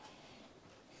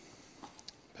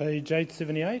Page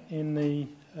 878 in the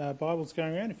Bibles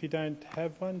going around. If you don't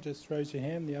have one, just raise your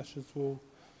hand. The ushers will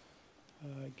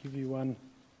give you one.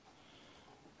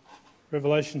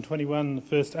 Revelation 21, the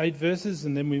first 8 verses,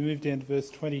 and then we move down to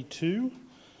verse 22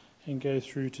 and go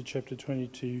through to chapter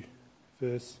 22,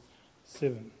 verse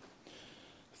 7.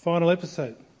 The final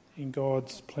episode in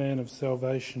God's plan of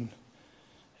salvation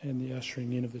and the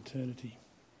ushering in of eternity.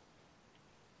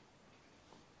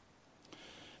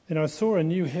 Then I saw a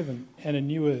new heaven and a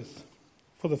new earth,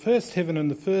 for the first heaven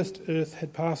and the first earth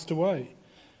had passed away,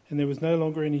 and there was no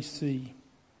longer any sea.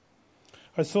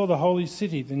 I saw the holy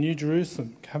city, the new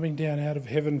Jerusalem, coming down out of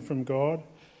heaven from God,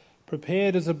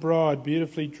 prepared as a bride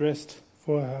beautifully dressed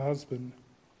for her husband.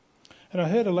 And I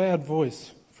heard a loud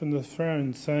voice from the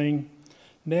throne saying,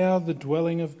 "Now the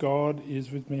dwelling of God is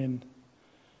with men,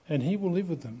 and he will live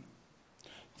with them.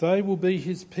 They will be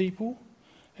his people,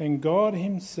 and God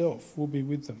himself will be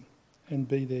with them and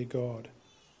be their God.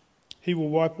 He will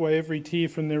wipe away every tear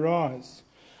from their eyes.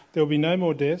 There will be no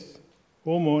more death,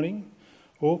 or mourning,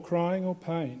 or crying or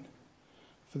pain,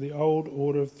 for the old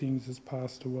order of things has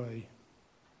passed away."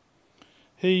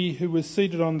 He who was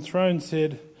seated on the throne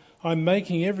said, "I'm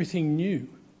making everything new."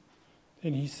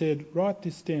 Then he said, "Write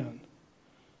this down,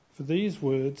 for these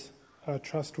words are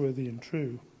trustworthy and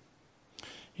true."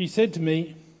 He said to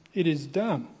me, "It is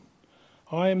done.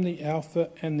 I am the Alpha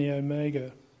and the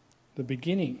Omega, the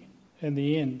beginning and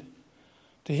the end.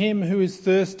 To him who is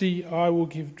thirsty I will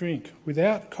give drink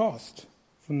without cost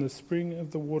from the spring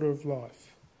of the water of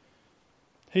life.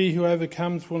 He who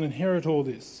overcomes will inherit all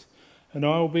this, and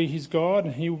I will be his God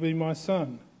and he will be my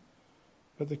son.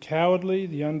 But the cowardly,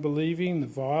 the unbelieving, the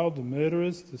vile, the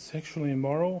murderers, the sexually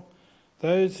immoral,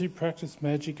 those who practice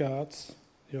magic arts,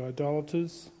 the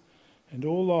idolaters, and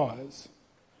all liars,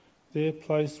 their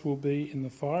place will be in the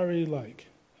fiery lake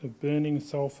of burning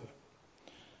sulphur.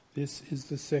 This is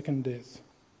the second death."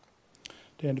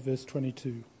 Down to verse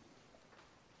 22.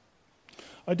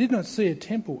 I did not see a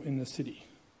temple in the city,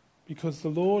 because the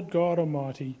Lord God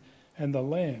Almighty and the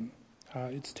Lamb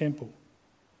are its temple.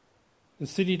 The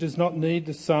city does not need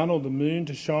the sun or the moon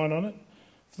to shine on it,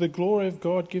 for the glory of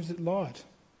God gives it light,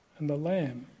 and the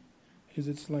Lamb is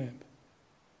its lamp.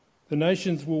 The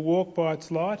nations will walk by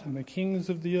its light, and the kings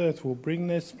of the earth will bring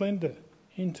their splendour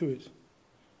into it.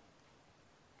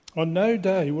 On no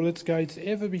day will its gates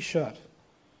ever be shut,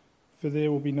 for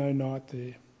there will be no night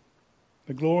there.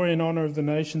 The glory and honour of the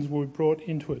nations will be brought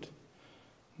into it.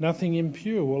 Nothing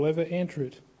impure will ever enter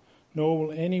it, nor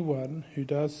will anyone who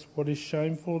does what is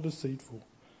shameful or deceitful,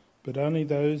 but only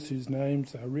those whose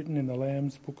names are written in the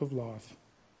Lamb's book of life.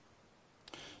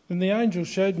 Then the angel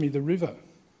showed me the river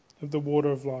of the water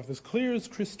of life, as clear as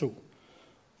crystal,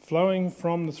 flowing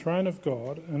from the throne of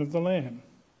God and of the Lamb,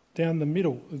 down the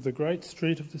middle of the great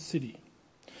street of the city.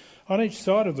 On each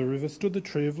side of the river stood the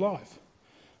tree of life,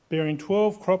 bearing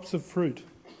 12 crops of fruit,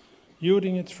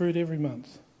 yielding its fruit every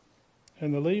month.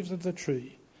 And the leaves of the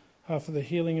tree are for the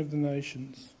healing of the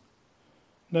nations.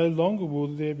 No longer will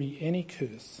there be any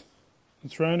curse. The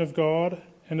throne of God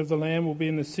and of the Lamb will be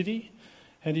in the city,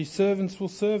 and his servants will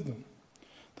serve them.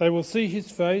 They will see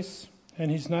his face, and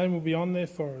his name will be on their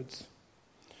foreheads.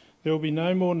 There will be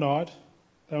no more night.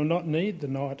 They will not need the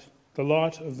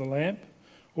light of the lamp,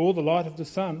 or the light of the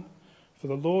sun, for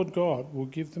the Lord God will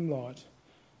give them light,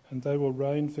 and they will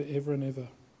reign for ever and ever.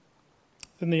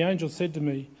 Then the angel said to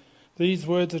me, "These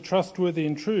words are trustworthy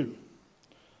and true.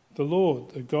 The Lord,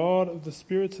 the God of the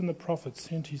spirits and the prophets,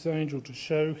 sent his angel to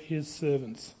show his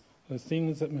servants the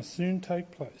things that must soon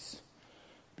take place.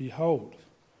 Behold,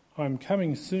 I am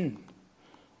coming soon.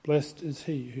 Blessed is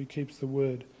he who keeps the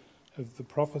word of the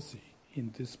prophecy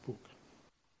in this book."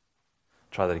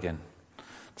 Try that again.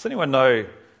 Does anyone know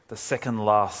the second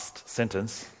last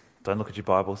sentence? Don't look at your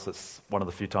Bibles. That's one of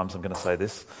the few times I'm going to say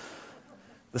this.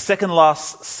 The second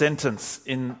last sentence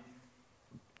in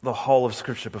the whole of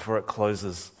Scripture before it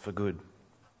closes for good.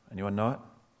 Anyone know it?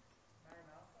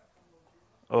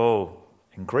 Oh,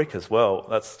 in Greek as well.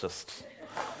 That's just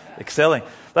excelling.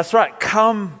 That's right.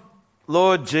 Come,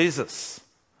 Lord Jesus.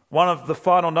 One of the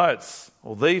final notes,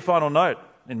 or the final note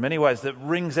in many ways that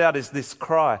rings out is this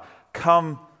cry,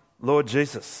 "Come, Lord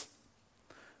Jesus."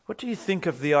 What do you think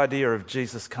of the idea of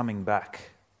Jesus coming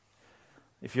back?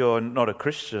 If you're not a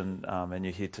Christian and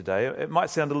you're here today, it might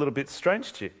sound a little bit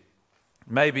strange to you.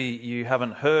 Maybe you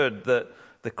haven't heard that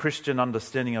the Christian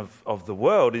understanding of the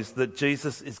world is that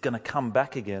Jesus is going to come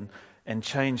back again and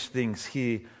change things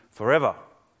here forever.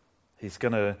 He's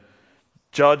going to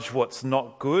judge what's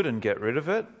not good and get rid of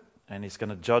it, and he's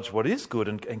going to judge what is good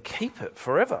and keep it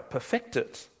forever, perfect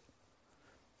it.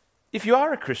 If you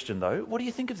are a Christian, though, what do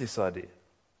you think of this idea?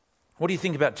 What do you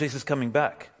think about Jesus coming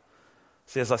back?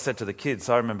 See, as I said to the kids,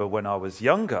 I remember when I was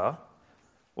younger,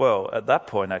 well, at that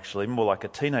point actually, more like a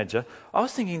teenager, I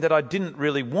was thinking that I didn't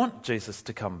really want Jesus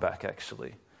to come back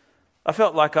actually. I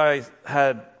felt like I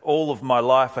had all of my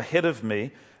life ahead of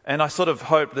me, and I sort of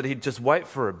hoped that he'd just wait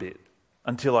for a bit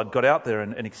until I'd got out there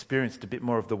and experienced a bit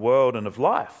more of the world and of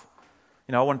life.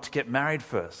 You know, I wanted to get married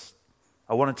first.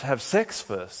 I wanted to have sex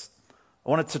first. I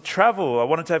wanted to travel. I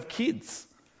wanted to have kids.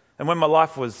 And when my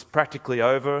life was practically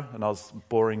over and I was a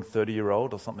boring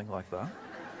 30-year-old or something like that,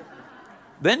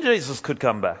 then Jesus could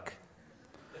come back.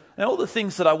 And all the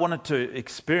things that I wanted to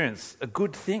experience are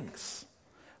good things.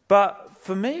 But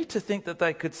for me to think that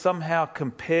they could somehow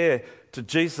compare to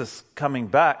Jesus coming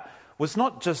back was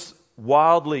not just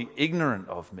wildly ignorant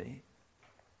of me,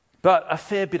 but a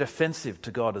fair bit offensive to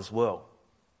God as well.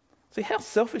 See, how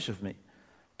selfish of me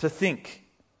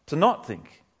to not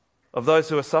think of those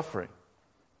who are suffering.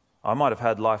 I might have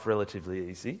had life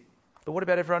relatively easy, but what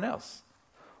about everyone else?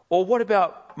 Or what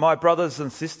about my brothers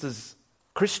and sisters,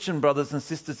 Christian brothers and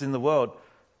sisters in the world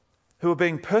who are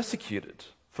being persecuted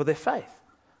for their faith?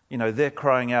 You know, they're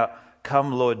crying out,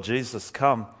 "Come, Lord Jesus,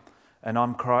 come." And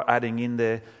I'm adding in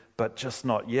there, "But just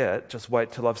not yet, just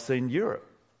wait till I've seen Europe."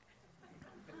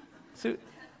 So,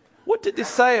 what did this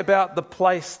say about the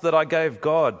place that I gave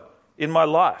God in my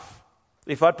life?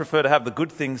 If I'd prefer to have the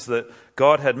good things that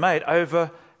God had made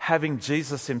over having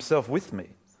Jesus himself with me.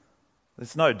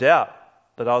 There's no doubt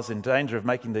that I was in danger of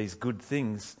making these good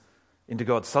things into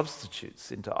God's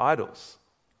substitutes, into idols.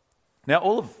 Now,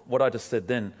 all of what I just said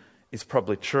then is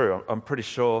probably true. I'm pretty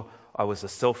sure I was a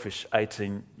selfish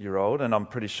 18-year-old, and I'm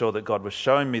pretty sure that God was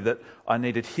showing me that I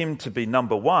needed him to be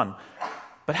number one.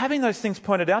 But having those things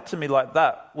pointed out to me like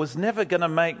that was never going to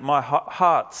make my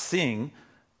heart sing,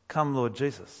 "Come, Lord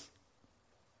Jesus."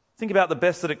 Think about the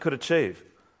best that it could achieve.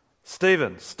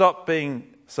 Stephen, stop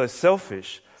being so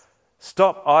selfish.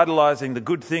 Stop idolizing the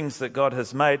good things that God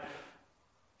has made.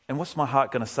 And what's my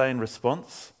heart going to say in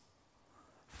response?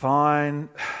 Fine,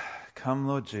 come,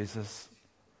 Lord Jesus.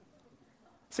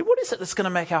 See, what is it that's going to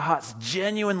make our hearts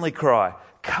genuinely cry?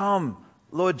 Come,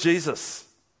 Lord Jesus.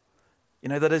 You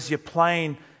know, that as your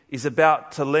plane is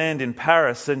about to land in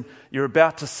Paris and you're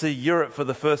about to see Europe for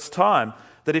the first time,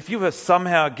 that if you were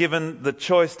somehow given the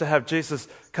choice to have Jesus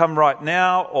come right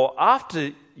now or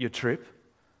after your trip,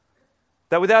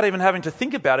 that without even having to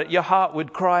think about it, your heart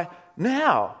would cry,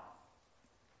 now.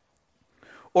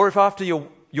 Or if after your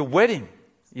wedding,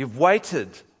 you've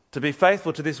waited to be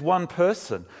faithful to this one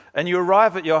person, and you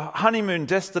arrive at your honeymoon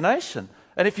destination,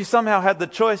 and if you somehow had the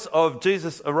choice of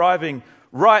Jesus arriving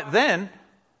right then,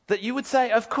 that you would say,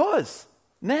 of course,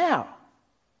 now.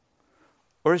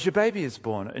 Or as your baby is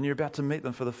born and you're about to meet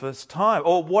them for the first time,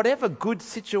 or whatever good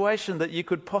situation that you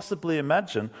could possibly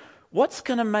imagine, what's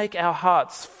going to make our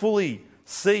hearts fully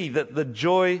see that the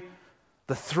joy,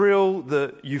 the thrill,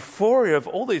 the euphoria of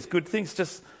all these good things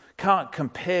just can't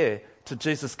compare to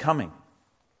Jesus coming?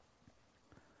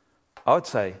 I would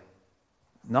say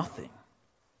nothing.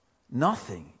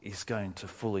 Nothing is going to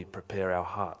fully prepare our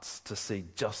hearts to see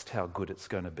just how good it's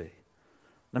going to be.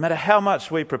 No matter how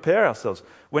much we prepare ourselves,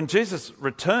 when Jesus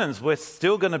returns, we're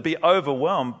still going to be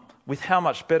overwhelmed with how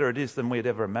much better it is than we had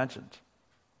ever imagined.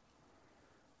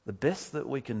 The best that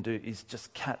we can do is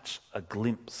just catch a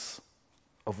glimpse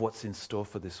of what's in store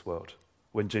for this world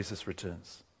when Jesus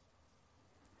returns.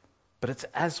 But it's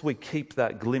as we keep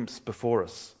that glimpse before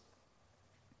us,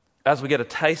 as we get a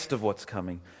taste of what's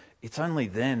coming, it's only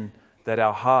then that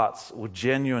our hearts will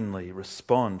genuinely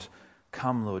respond,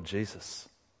 "Come, Lord Jesus,"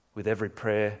 with every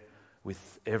prayer,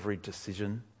 with every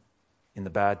decision, in the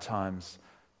bad times,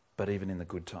 but even in the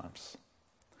good times.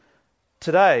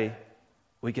 Today,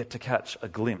 we get to catch a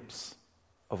glimpse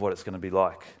of what it's going to be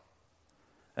like.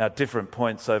 At different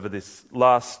points over this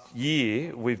last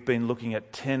year, we've been looking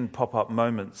at 10 pop-up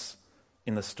moments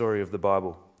in the story of the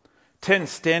Bible. 10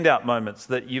 standout moments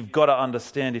that you've got to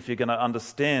understand if you're going to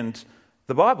understand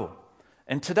the Bible.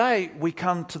 And today, we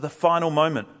come to the final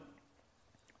moment.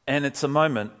 And it's a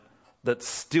moment that's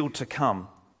still to come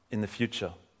in the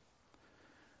future.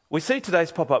 We see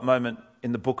today's pop-up moment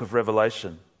in the book of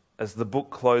Revelation. As the book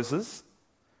closes,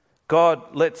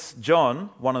 God lets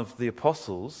John, one of the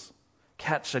apostles,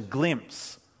 catch a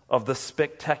glimpse of the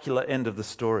spectacular end of the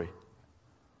story.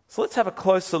 So let's have a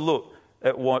closer look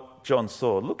at what John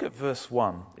saw. Look at verse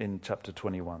 1 in chapter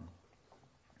 21.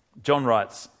 John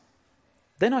writes,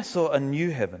 "Then I saw a new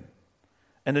heaven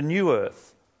and a new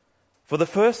earth. For the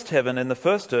first heaven and the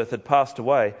first earth had passed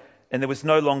away, and there was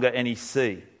no longer any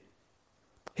sea."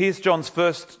 Here's John's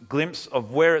first glimpse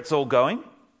of where it's all going.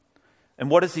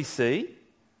 And what does he see?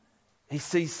 He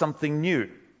sees something new.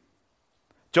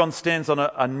 John stands on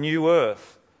a new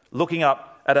earth, looking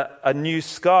up at a new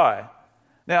sky.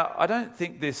 Now, I don't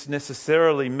think this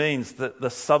necessarily means that the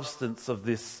substance of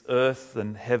this earth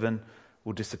and heaven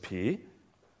will disappear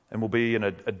and we'll be in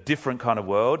a different kind of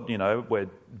world, where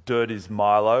dirt is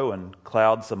Milo and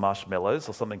clouds are marshmallows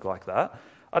or something like that.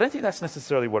 I don't think that's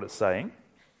necessarily what it's saying.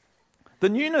 The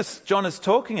newness John is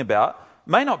talking about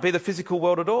may not be the physical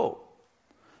world at all.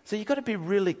 So you've got to be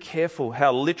really careful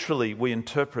how literally we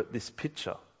interpret this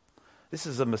picture. This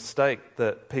is a mistake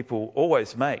that people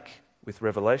always make with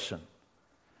Revelation.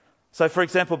 So, for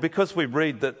example, because we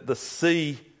read that the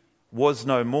sea was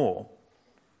no more,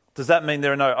 does that mean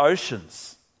there are no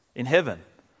oceans in heaven?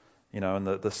 And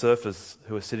the surfers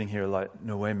who are sitting here are like,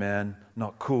 no way, man,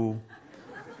 not cool.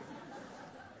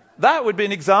 That would be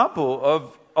an example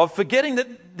of forgetting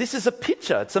that this is a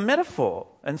picture, it's a metaphor.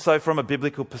 And so from a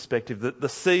biblical perspective, the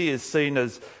sea is seen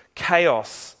as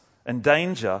chaos and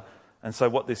danger. And so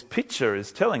what this picture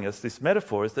is telling us, this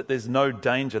metaphor, is that there's no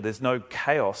danger, there's no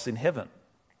chaos in heaven.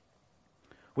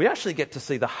 We actually get to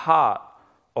see the heart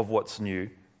of what's new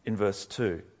in verse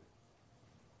 2.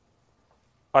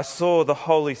 I saw the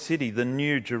holy city, the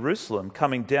new Jerusalem,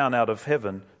 coming down out of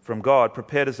heaven from God,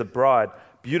 prepared as a bride,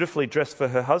 beautifully dressed for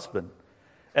her husband.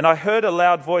 And I heard a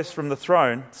loud voice from the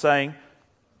throne saying,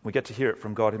 we get to hear it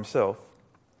from God himself,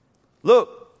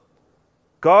 look,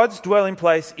 God's dwelling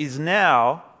place is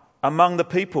now among the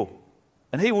people,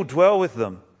 and he will dwell with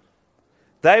them.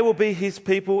 They will be his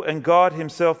people, and God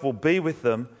himself will be with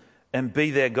them and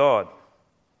be their God.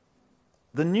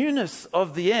 The newness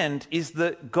of the end is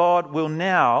that God will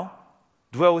now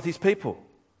dwell with his people.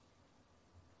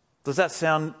 Does that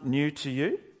sound new to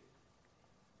you?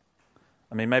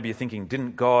 I mean, maybe you're thinking,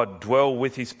 didn't God dwell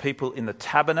with his people in the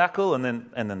tabernacle and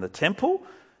then the temple?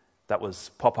 That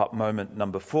was pop-up moment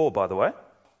number 4, by the way.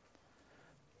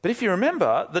 But if you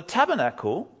remember, the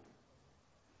tabernacle,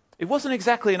 it wasn't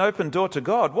exactly an open door to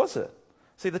God, was it?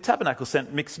 See, the tabernacle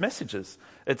sent mixed messages.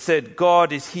 It said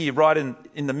God is here right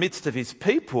in the midst of his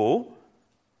people.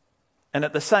 And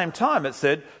at the same time it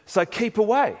said, so keep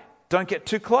away, don't get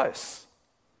too close.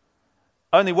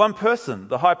 Only one person,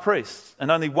 the high priest,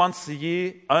 and only once a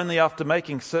year, only after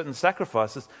making certain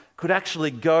sacrifices, could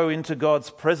actually go into God's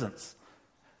presence.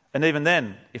 And even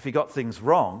then, if he got things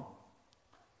wrong,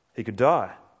 he could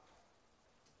die.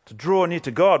 To draw near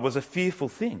to God was a fearful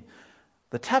thing.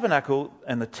 The tabernacle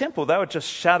and the temple, they were just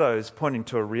shadows pointing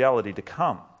to a reality to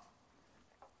come.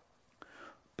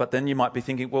 But then you might be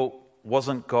thinking, well,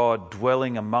 wasn't God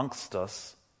dwelling amongst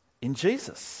us in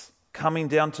Jesus, coming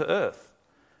down to earth?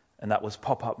 And that was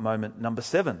pop-up moment number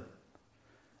 7.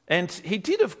 And he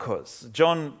did, of course.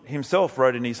 John himself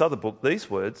wrote in his other book these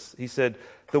words. He said,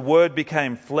 the Word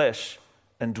became flesh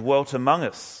and dwelt among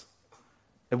us.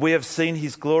 And we have seen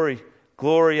his glory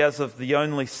as of the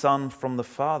only Son from the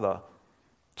Father.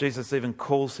 Jesus even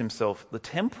calls himself the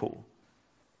temple.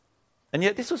 And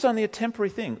yet this was only a temporary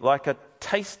thing, like a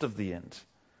taste of the end.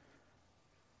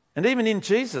 And even in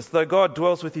Jesus, though God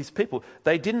dwells with his people,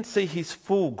 they didn't see his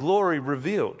full glory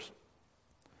revealed.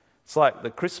 It's like the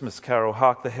Christmas carol,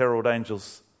 Hark the Herald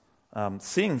Angels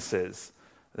Sing says,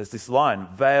 there's this line,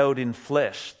 veiled in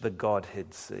flesh the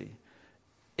Godhead see.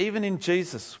 Even in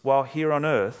Jesus, while here on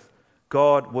earth,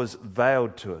 God was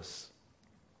veiled to us.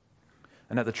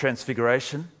 And at the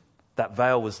Transfiguration, that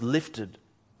veil was lifted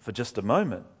for just a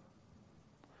moment.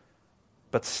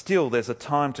 But still, there's a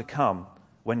time to come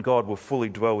when God will fully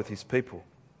dwell with his people.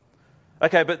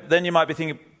 Okay, but then you might be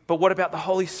thinking, but what about the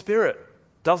Holy Spirit?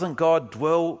 Doesn't God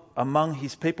dwell among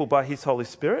his people by his Holy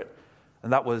Spirit?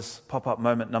 And that was pop-up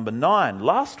moment number 9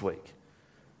 last week.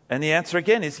 And the answer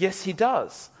again is yes, he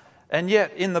does. And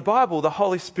yet in the Bible, the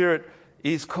Holy Spirit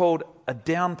is called a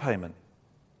down payment,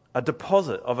 a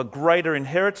deposit of a greater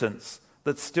inheritance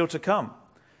that's still to come.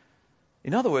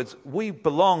 In other words, we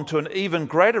belong to an even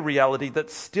greater reality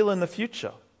that's still in the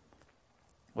future.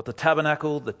 What the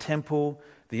tabernacle, the temple,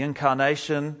 the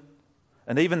incarnation,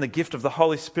 and even the gift of the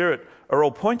Holy Spirit are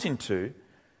all pointing to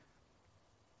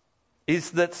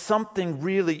is that something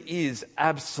really is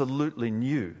absolutely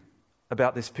new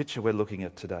about this picture we're looking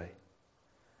at today.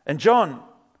 And John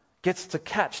gets to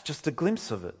catch just a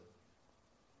glimpse of it.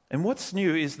 And what's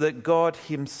new is that God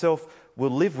himself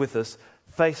will live with us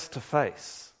face to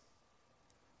face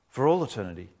for all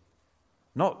eternity.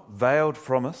 Not veiled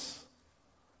from us,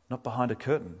 not behind a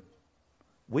curtain.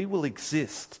 We will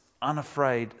exist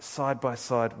unafraid, side by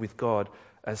side with God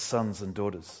as sons and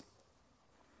daughters.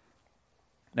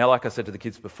 Now, like I said to the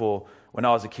kids before, when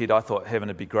I was a kid, I thought heaven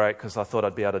would be great because I thought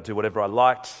I'd be able to do whatever I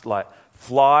liked, like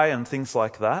fly and things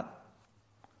like that.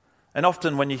 And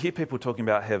often when you hear people talking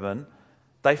about heaven,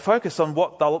 they focus on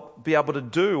what they'll be able to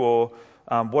do or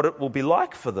what it will be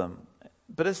like for them.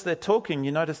 But as they're talking,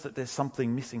 you notice that there's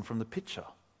something missing from the picture.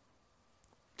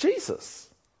 Jesus.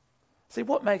 See,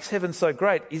 what makes heaven so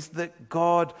great is that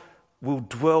God will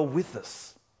dwell with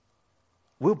us.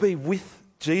 We'll be with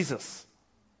Jesus.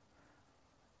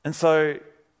 And so,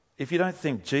 if you don't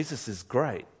think Jesus is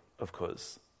great, of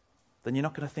course, then you're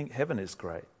not going to think heaven is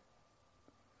great.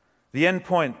 The end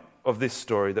point of this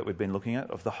story that we've been looking at,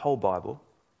 of the whole Bible,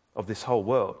 of this whole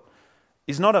world,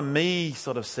 is not a me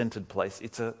sort of centered place,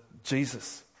 it's a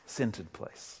Jesus centered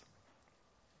place.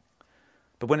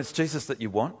 But when it's Jesus that you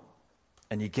want,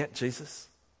 and you get Jesus,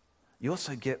 you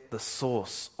also get the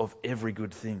source of every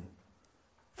good thing.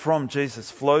 From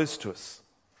Jesus flows to us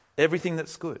everything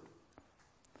that's good.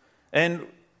 And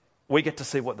we get to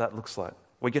see what that looks like.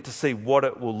 We get to see what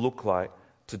it will look like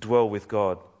to dwell with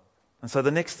God. And so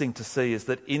the next thing to see is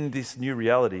that in this new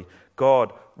reality,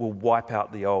 God will wipe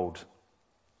out the old.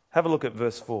 Have a look at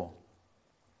verse 4.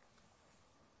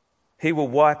 He will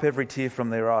wipe every tear from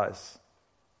their eyes.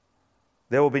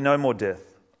 There will be no more death,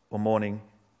 or mourning,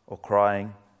 or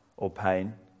crying, or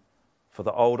pain, for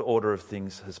the old order of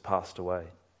things has passed away.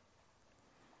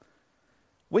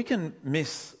 We can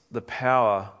miss the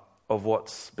power of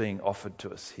what's being offered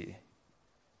to us here.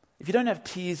 If you don't have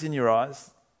tears in your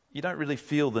eyes, you don't really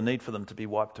feel the need for them to be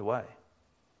wiped away.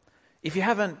 If you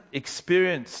haven't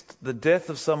experienced the death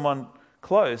of someone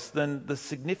close, then the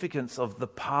significance of the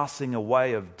passing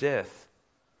away of death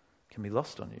can be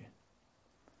lost on you.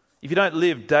 If you don't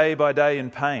live day by day in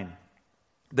pain,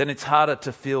 then it's harder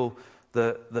to feel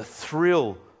the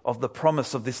thrill of the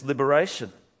promise of this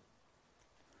liberation.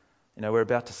 You know, we're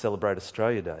about to celebrate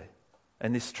Australia Day,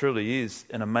 and this truly is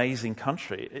an amazing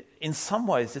country. In some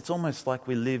ways, it's almost like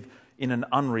we live in an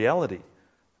unreality.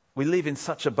 We live in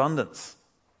such abundance,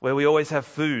 where we always have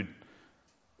food.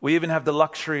 We even have the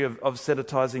luxury of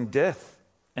sanitizing death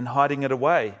and hiding it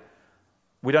away.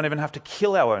 We don't even have to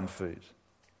kill our own food.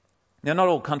 Now, not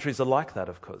all countries are like that,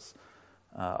 of course.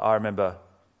 I remember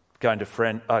going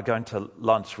to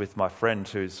lunch with my friend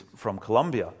who's from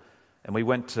Colombia, and we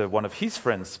went to one of his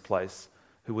friends' place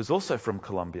who was also from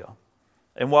Colombia.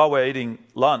 And while we're eating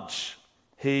lunch,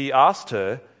 he asked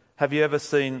her, "Have you ever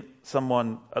seen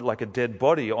someone like a dead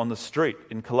body on the street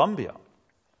in Colombia?"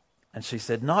 And she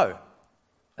said, "No."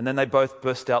 And then they both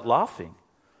burst out laughing.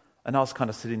 And I was kind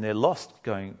of sitting there lost,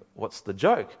 going, "What's the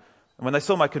joke?" And when they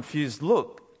saw my confused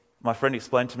look, my friend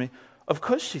explained to me, "Of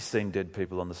course she's seen dead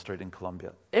people on the street in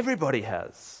Colombia. Everybody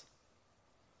has."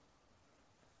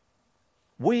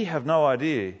 We have no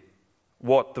idea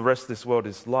what the rest of this world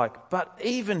is like. But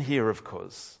even here, of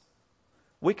course,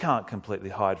 we can't completely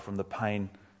hide from the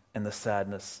pain and the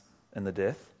sadness and the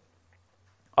death.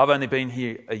 I've only been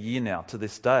here a year now to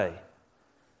this day.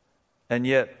 And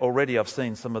yet already I've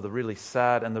seen some of the really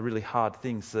sad and the really hard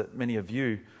things that many of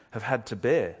you have had to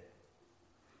bear.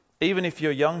 Even if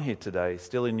you're young here today,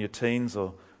 still in your teens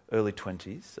or early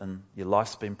 20s, and your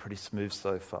life's been pretty smooth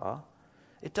so far,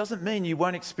 it doesn't mean you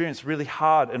won't experience really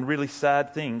hard and really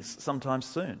sad things sometime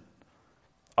soon.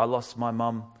 I lost my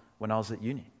mum when I was at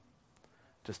uni.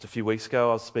 Just a few weeks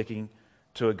ago, I was speaking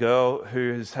to a girl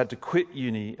who has had to quit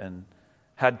uni and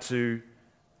had to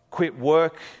quit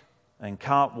work and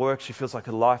can't work. She feels like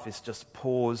her life is just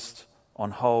paused, on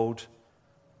hold,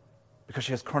 because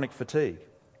she has chronic fatigue.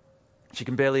 She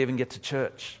can barely even get to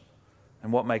church.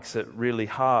 And what makes it really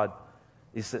hard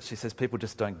is that she says people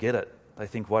just don't get it. They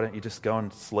think, why don't you just go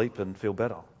and sleep and feel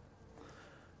better?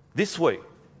 This week,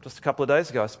 just a couple of days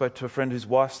ago, I spoke to a friend whose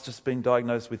wife's just been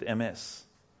diagnosed with MS.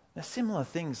 Now, similar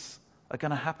things are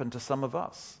going to happen to some of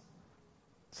us.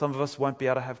 Some of us won't be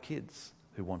able to have kids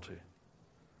who want to.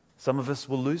 Some of us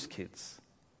will lose kids.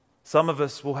 Some of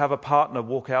us will have a partner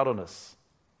walk out on us.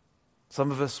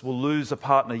 Some of us will lose a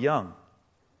partner young.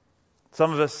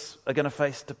 Some of us are going to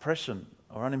face depression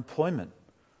or unemployment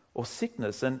or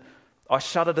sickness. And I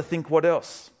shudder to think what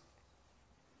else.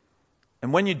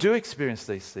 And when you do experience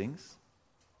these things,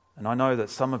 and I know that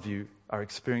some of you are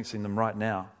experiencing them right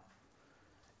now,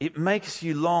 it makes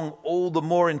you long all the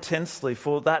more intensely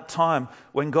for that time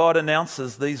when God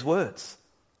announces these words.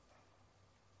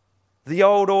 The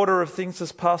old order of things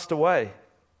has passed away.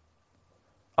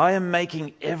 I am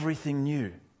making everything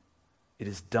new. It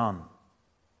is done.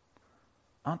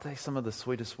 Aren't they some of the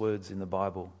sweetest words in the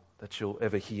Bible that you'll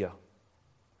ever hear?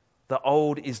 The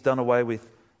old is done away with.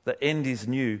 The end is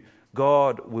new.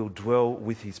 God will dwell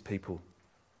with his people.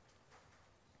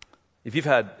 If you've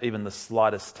had even the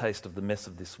slightest taste of the mess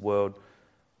of this world,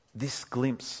 this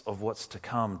glimpse of what's to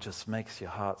come just makes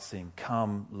your heart sing,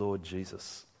 "Come, Lord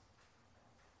Jesus."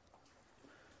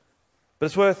 But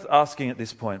it's worth asking at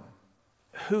this point,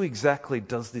 who exactly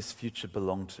does this future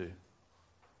belong to?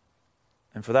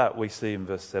 And for that we see in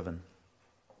verse 7.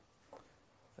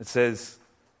 It says,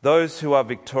 "Those who are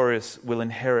victorious will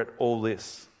inherit all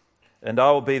this, and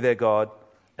I will be their God,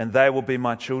 and they will be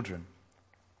my children.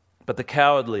 But the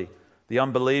cowardly, the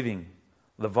unbelieving,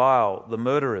 the vile, the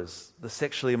murderers, the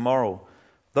sexually immoral,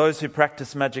 those who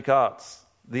practice magic arts,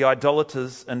 the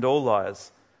idolaters and all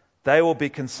liars, they will be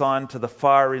consigned to the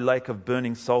fiery lake of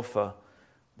burning sulfur.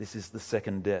 This is the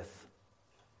second death."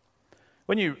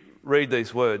 When you read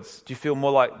these words, do you feel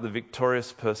more like the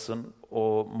victorious person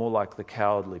or more like the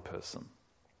cowardly person?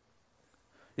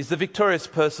 Is the victorious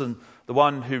person the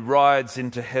one who rides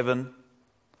into heaven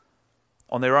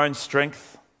on their own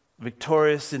strength,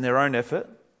 victorious in their own effort?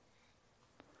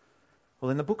 Well,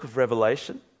 in the book of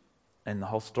Revelation, and the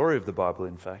whole story of the Bible,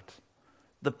 in fact,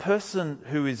 the person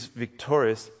who is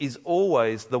victorious is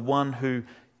always the one who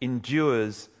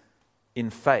endures in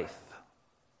faith,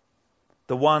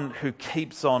 the one who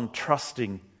keeps on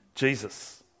trusting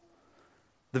Jesus.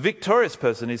 The victorious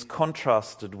person is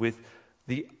contrasted with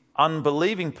the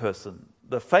unbelieving person,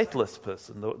 the faithless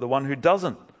person, the one who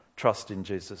doesn't trust in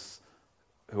Jesus,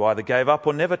 who either gave up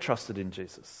or never trusted in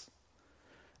Jesus.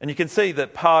 And you can see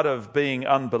that part of being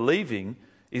unbelieving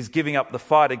is giving up the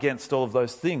fight against all of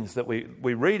those things that we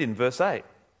read in verse 8.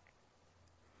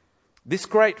 This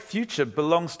great future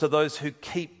belongs to those who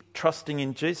keep trusting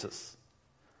in Jesus.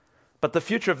 But the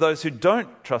future of those who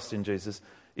don't trust in Jesus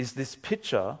is this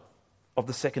picture of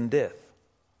the second death.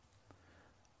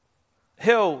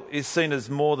 Hell is seen as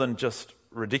more than just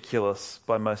ridiculous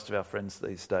by most of our friends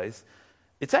these days.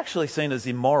 It's actually seen as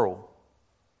immoral.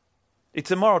 It's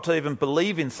immoral to even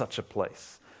believe in such a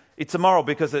place. It's immoral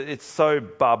because it's so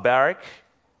barbaric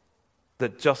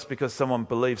that just because someone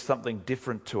believes something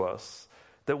different to us,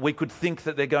 that we could think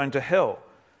that they're going to hell.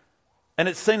 And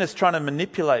it's seen as trying to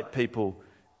manipulate people,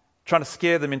 trying to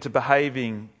scare them into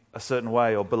behaving a certain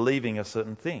way or believing a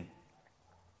certain thing.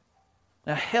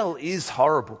 Now, hell is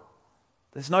horrible.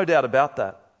 There's no doubt about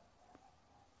that.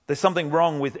 There's something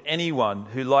wrong with anyone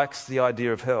who likes the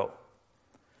idea of hell.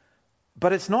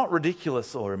 But it's not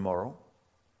ridiculous or immoral,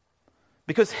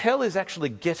 because hell is actually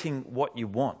getting what you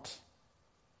want.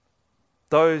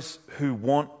 Those who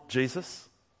want Jesus,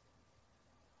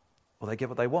 well, they get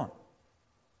what they want.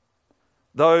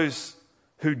 Those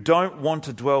who don't want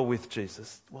to dwell with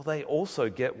Jesus, well, they also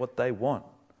get what they want.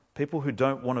 People who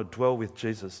don't want to dwell with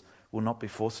Jesus will not be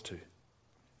forced to.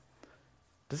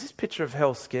 Does this picture of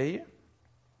hell scare you?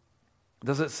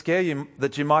 Does it scare you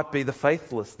that you might be the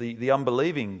faithless, the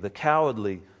unbelieving, the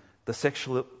cowardly, the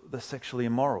sexually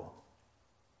immoral?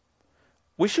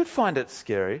 We should find it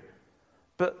scary,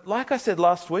 but like I said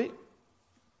last week,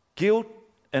 guilt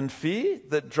and fear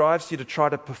that drives you to try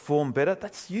to perform better,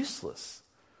 that's useless.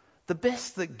 The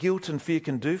best that guilt and fear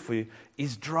can do for you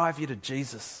is drive you to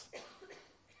Jesus,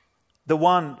 the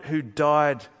one who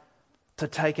died to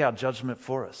take our judgment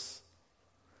for us,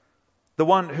 the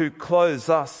one who clothes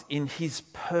us in his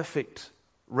perfect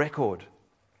record,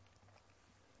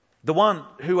 the one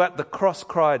who at the cross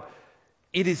cried,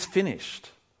 "It is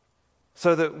finished,"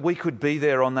 so that we could be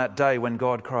there on that day when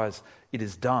God cries, "It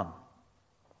is done."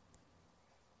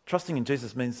 Trusting in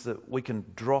Jesus means that we can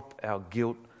drop our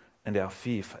guilt and our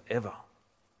fear forever.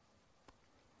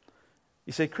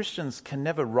 You see, Christians can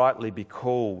never rightly be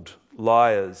called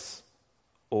liars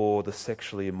or the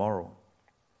sexually immoral.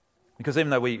 Because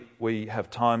even though we have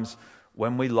times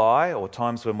when we lie or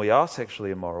times when we are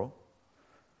sexually immoral,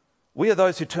 we are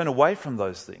those who turn away from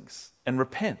those things and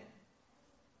repent.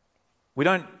 We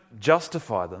don't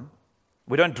justify them.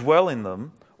 We don't dwell in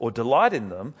them or delight in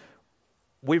them.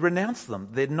 We renounce them.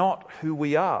 They're not who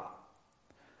we are.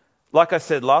 Like I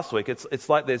said last week, it's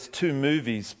like there's two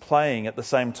movies playing at the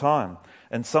same time.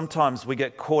 And sometimes we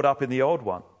get caught up in the old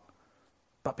one.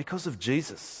 But because of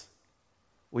Jesus,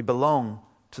 we belong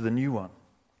to the new one.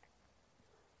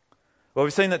 Well,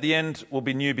 we've seen that the end will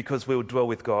be new because we will dwell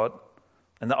with God,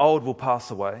 and the old will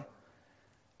pass away.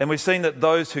 And we've seen that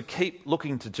those who keep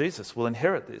looking to Jesus will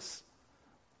inherit this.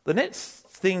 The next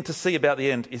thing to see about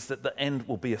the end is that the end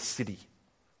will be a city.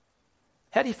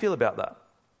 How do you feel about that?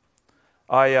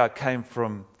 I came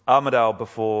from Armidale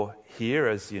before here,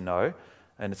 as you know,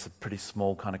 and it's a pretty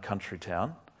small kind of country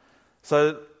town.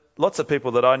 So lots of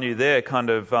people that I knew there kind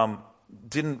of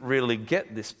didn't really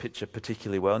get this picture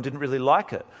particularly well and didn't really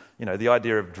like it. You know, the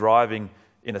idea of driving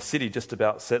in a city just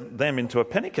about sent them into a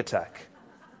panic attack.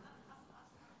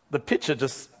 The picture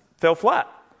just fell flat.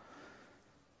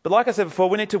 But like I said before,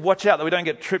 we need to watch out that we don't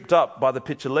get tripped up by the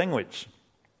picture language.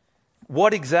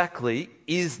 What exactly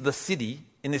is the city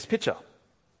in this picture?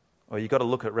 Well, you've got to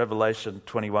look at Revelation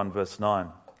 21 verse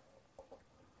 9.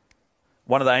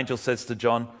 One of the angels says to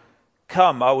John,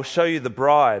 Come, I will show you the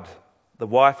bride, the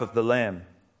wife of the Lamb.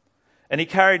 And he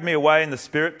carried me away in the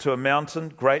Spirit to a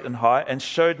mountain great and high, and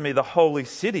showed me the holy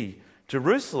city,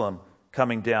 Jerusalem,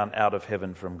 coming down out of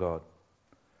heaven from God.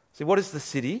 See, what is the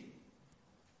city?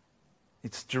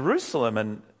 It's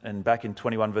Jerusalem, and back in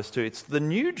 21 verse 2, it's the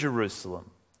new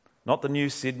Jerusalem, not the new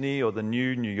Sydney or the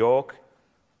new New York.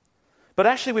 But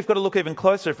actually we've got to look even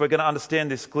closer if we're going to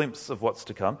understand this glimpse of what's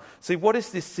to come. See, what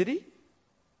is this city?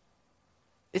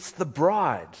 It's the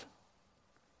bride.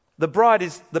 The bride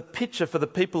is the picture for the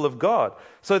people of God.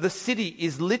 So the city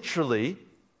is literally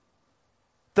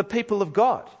the people of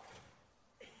God.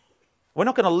 We're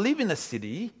not going to live in the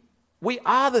city. We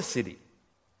are the city.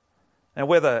 And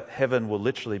whether heaven will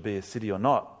literally be a city or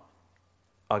not,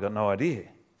 I got no idea.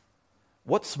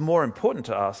 What's more important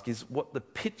to ask is what the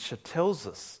picture tells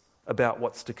us about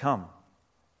what's to come.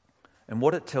 And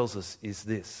what it tells us is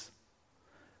this: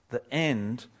 the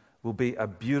end will be a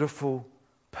beautiful,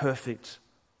 perfect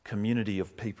community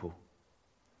of people.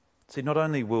 See, not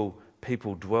only will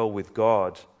people dwell with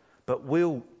God, but we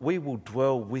will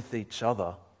dwell with each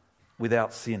other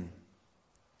without sin.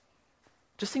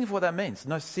 Just think of what that means.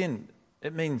 No sin.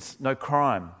 It means no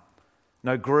crime,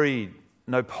 no greed,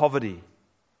 no poverty,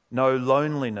 no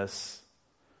loneliness,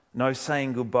 no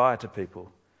saying goodbye to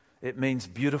people. It means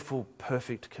beautiful,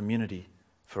 perfect community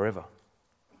forever.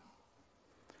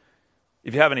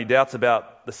 If you have any doubts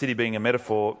about the city being a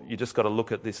metaphor, you just got to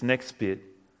look at this next bit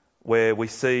where we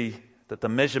see that the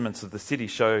measurements of the city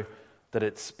show that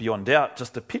it's beyond doubt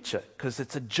just a picture, because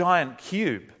it's a giant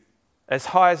cube as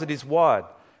high as it is wide.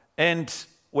 And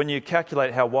when you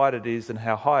calculate how wide it is and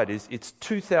how high it is, it's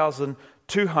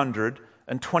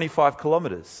 2,225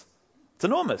 kilometres. It's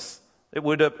enormous. It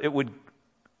would,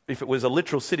 if it was a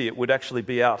literal city, it would actually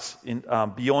be out in,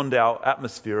 beyond our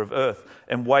atmosphere of Earth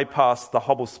and way past the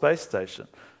Hubble space station.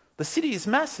 The city is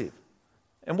massive.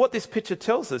 And what this picture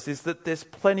tells us is that there's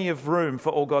plenty of room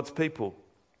for all God's people.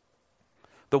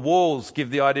 The walls give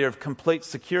the idea of complete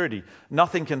security.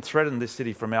 Nothing can threaten this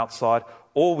city from outside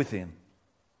or within.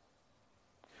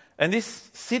 And this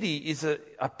city is a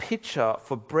picture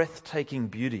for breathtaking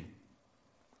beauty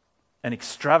and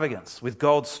extravagance with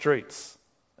gold streets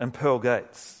and pearl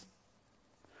gates.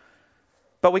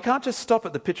 But we can't just stop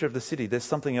at the picture of the city. There's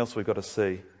something else we've got to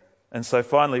see. And so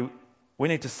finally, we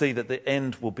need to see that the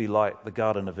end will be like the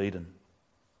Garden of Eden.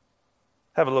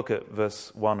 Have a look at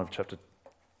verse 1 of chapter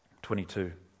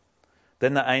 22.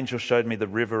 Then the angel showed me the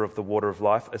river of the water of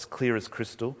life, as clear as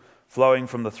crystal, flowing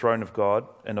from the throne of God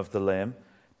and of the Lamb,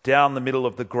 down the middle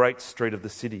of the great street of the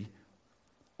city.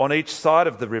 On each side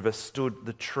of the river stood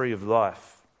the tree of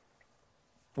life.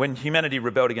 When humanity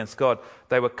rebelled against God,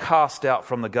 they were cast out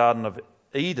from the Garden of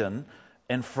Eden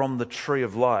and from the tree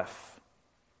of life.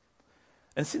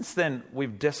 And since then,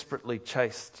 we've desperately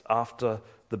chased after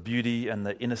the beauty and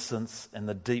the innocence and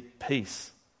the deep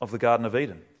peace of the Garden of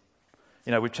Eden.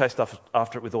 You know, we've chased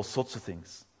after it with all sorts of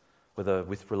things, whether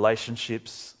with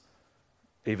relationships,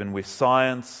 even with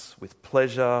science, with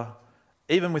pleasure,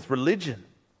 even with religion,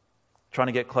 trying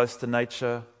to get close to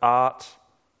nature, art.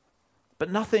 But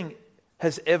nothing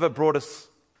has ever brought us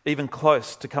even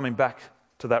close to coming back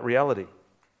to that reality.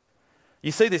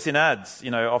 You see this in ads, you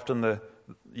know, often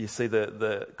you see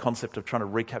the concept of trying to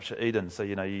recapture Eden. So,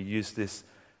 you know, you use this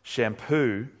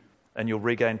shampoo and you'll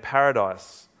regain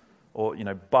paradise. Or, you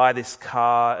know, buy this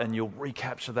car and you'll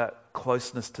recapture that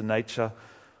closeness to nature.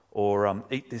 Or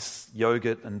eat this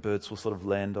yogurt and birds will sort of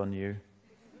land on you.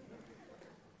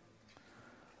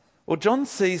 Well, John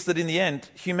sees that in the end,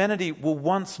 humanity will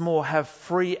once more have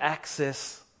free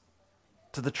access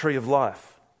to the tree of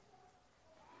life.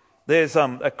 There's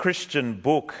a Christian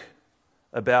book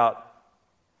about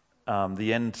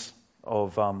the end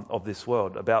of this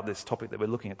world, about this topic that we're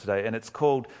looking at today, and it's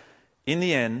called In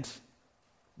the End,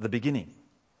 the Beginning.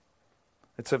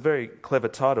 It's a very clever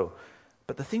title.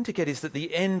 But the thing to get is that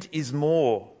the end is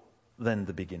more than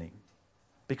the beginning.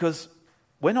 Because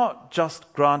we're not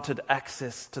just granted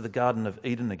access to the Garden of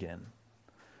Eden again.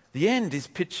 The end is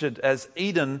pictured as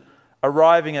Eden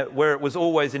arriving at where it was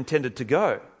always intended to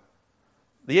go.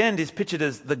 The end is pictured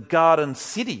as the garden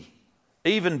city,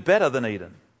 even better than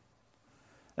Eden.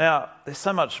 Now, there's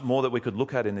so much more that we could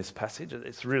look at in this passage.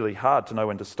 It's really hard to know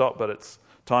when to stop, but it's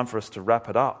time for us to wrap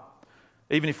it up.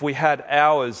 Even if we had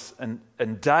hours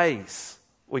and days,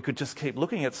 we could just keep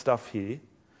looking at stuff here.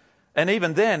 And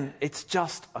even then, it's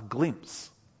just a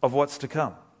glimpse of what's to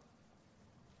come.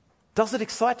 Does it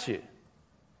excite you?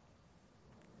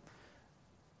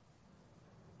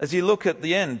 As you look at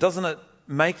the end, doesn't it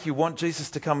make you want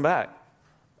Jesus to come back?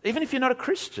 Even if you're not a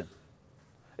Christian.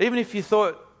 Even if you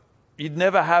thought you'd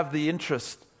never have the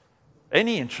interest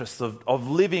any interest of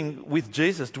living with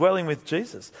Jesus, dwelling with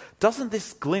Jesus. Doesn't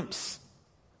this glimpse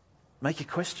make you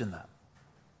question that?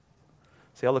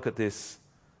 See, I look at this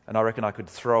and I reckon I could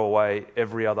throw away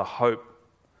every other hope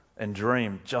and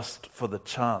dream just for the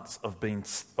chance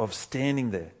of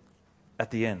standing there at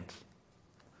the end.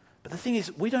 But the thing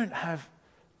is, we don't have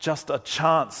just a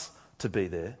chance to be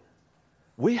there.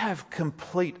 We have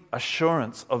complete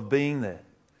assurance of being there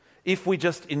if we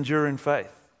just endure in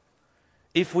faith,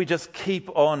 if we just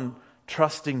keep on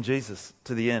trusting Jesus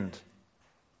to the end.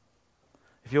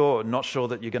 If you're not sure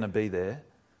that you're going to be there,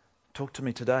 talk to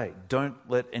me today. Don't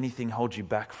let anything hold you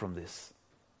back from this.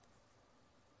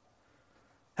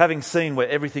 Having seen where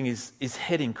everything is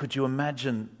heading, could you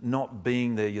imagine not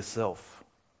being there yourself?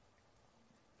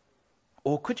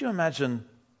 Or could you imagine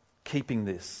keeping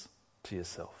this to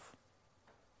yourself?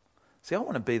 See, I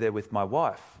want to be there with my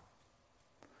wife.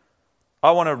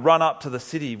 I want to run up to the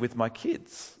city with my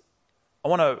kids. I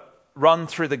want to run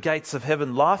through the gates of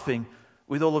heaven laughing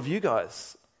with all of you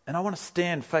guys. And I want to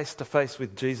stand face to face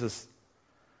with Jesus,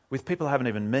 with people I haven't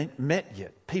even met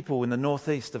yet, people in the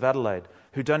northeast of Adelaide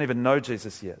who don't even know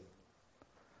Jesus yet.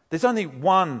 There's only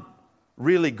one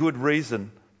really good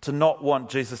reason to not want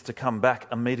Jesus to come back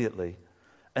immediately,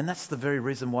 and that's the very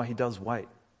reason why he does wait.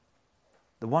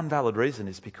 The one valid reason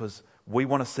is because we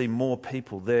want to see more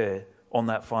people there on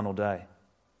that final day.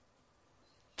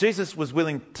 Jesus was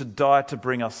willing to die to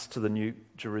bring us to the New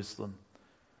Jerusalem.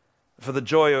 For the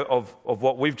joy of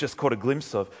what we've just caught a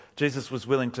glimpse of, Jesus was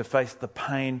willing to face the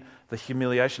pain, the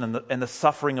humiliation, and the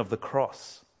suffering of the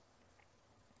cross.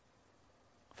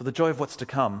 For the joy of what's to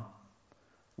come,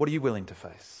 what are you willing to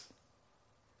face?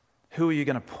 Who are you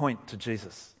going to point to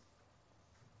Jesus?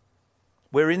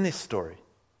 We're in this story.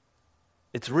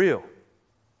 It's real.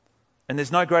 And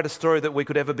there's no greater story that we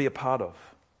could ever be a part of.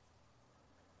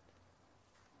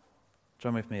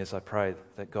 Join with me as I pray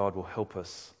that God will help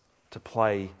us to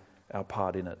play our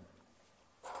part in it.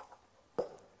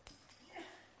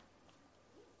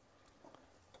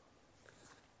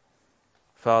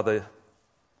 Father,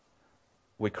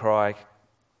 we cry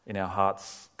in our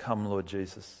hearts, "Come, Lord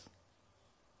Jesus."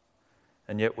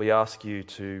 And yet we ask you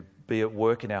to be at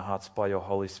work in our hearts by your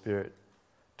Holy Spirit,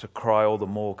 to cry all the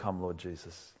more, "Come, Lord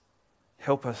Jesus."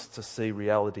 Help us to see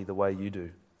reality the way you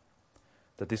do,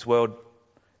 that this world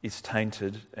is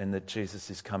tainted and that Jesus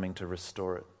is coming to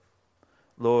restore it.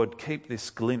 Lord, keep this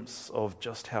glimpse of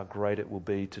just how great it will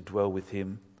be to dwell with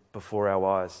him before our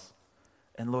eyes.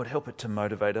 And Lord, help it to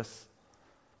motivate us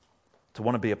to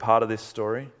want to be a part of this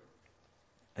story.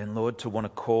 And Lord, to want to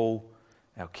call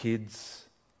our kids,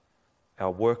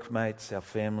 our workmates, our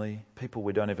family, people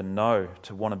we don't even know,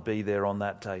 to want to be there on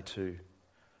that day too,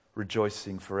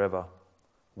 rejoicing forever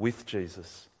with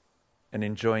Jesus and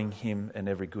enjoying him and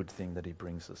every good thing that he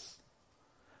brings us.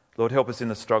 Lord, help us in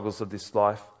the struggles of this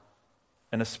life.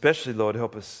 And especially, Lord,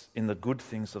 help us in the good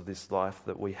things of this life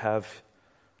that we have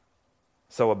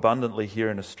so abundantly here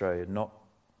in Australia, not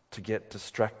to get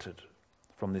distracted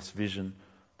from this vision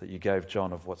that you gave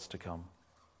John of what's to come.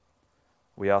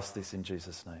 We ask this in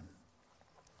Jesus' name.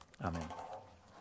 Amen.